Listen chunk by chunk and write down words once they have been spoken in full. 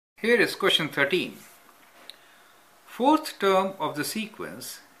Here is question 13. Fourth term of the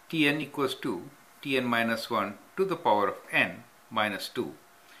sequence Tn equals to Tn minus 1 to the power of n minus 2,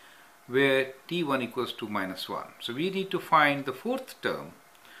 where T1 equals to minus 1. So we need to find the fourth term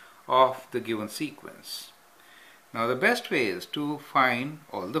of the given sequence. Now the best way is to find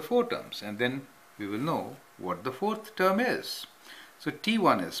all the four terms, and then we will know what the fourth term is. So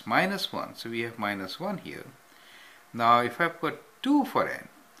T1 is minus 1, so we have minus 1 here. Now if I put 2 for n,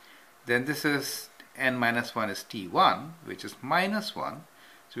 then this is n minus 1 is T1, which is minus 1.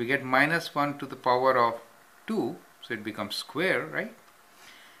 So we get minus 1 to the power of 2, so it becomes square, right?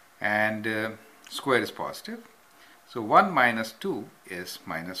 And square is positive. So 1 minus 2 is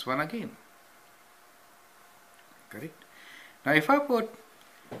minus 1 again. Correct? Now if I put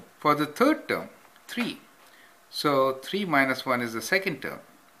for the third term 3, so 3 minus 1 is the second term,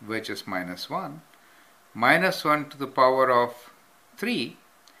 which is minus 1. Minus 1 to the power of 3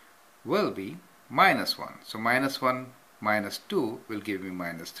 will be minus 1. So minus 1 minus 2 will give me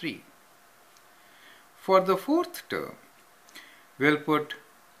minus 3. For the fourth term, we'll put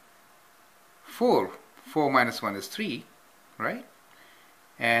 4. 4 minus 1 is 3, right?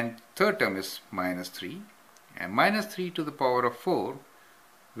 And third term is minus 3. And minus 3 to the power of 4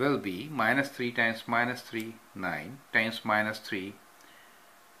 will be minus 3 times minus 3, 9, times minus 3,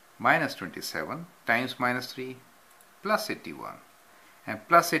 minus 27, times minus 3, plus 81. And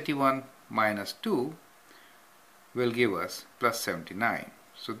plus 81 minus 2 will give us plus 79.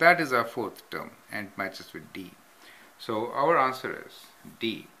 So that is our fourth term and matches with D. So our answer is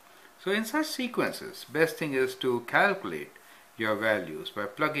D. So in such sequences, best thing is to calculate your values by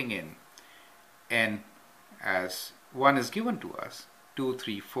plugging in n as 1 is given to us, 2,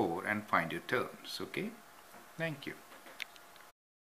 3, 4, and find your terms. Okay? Thank you.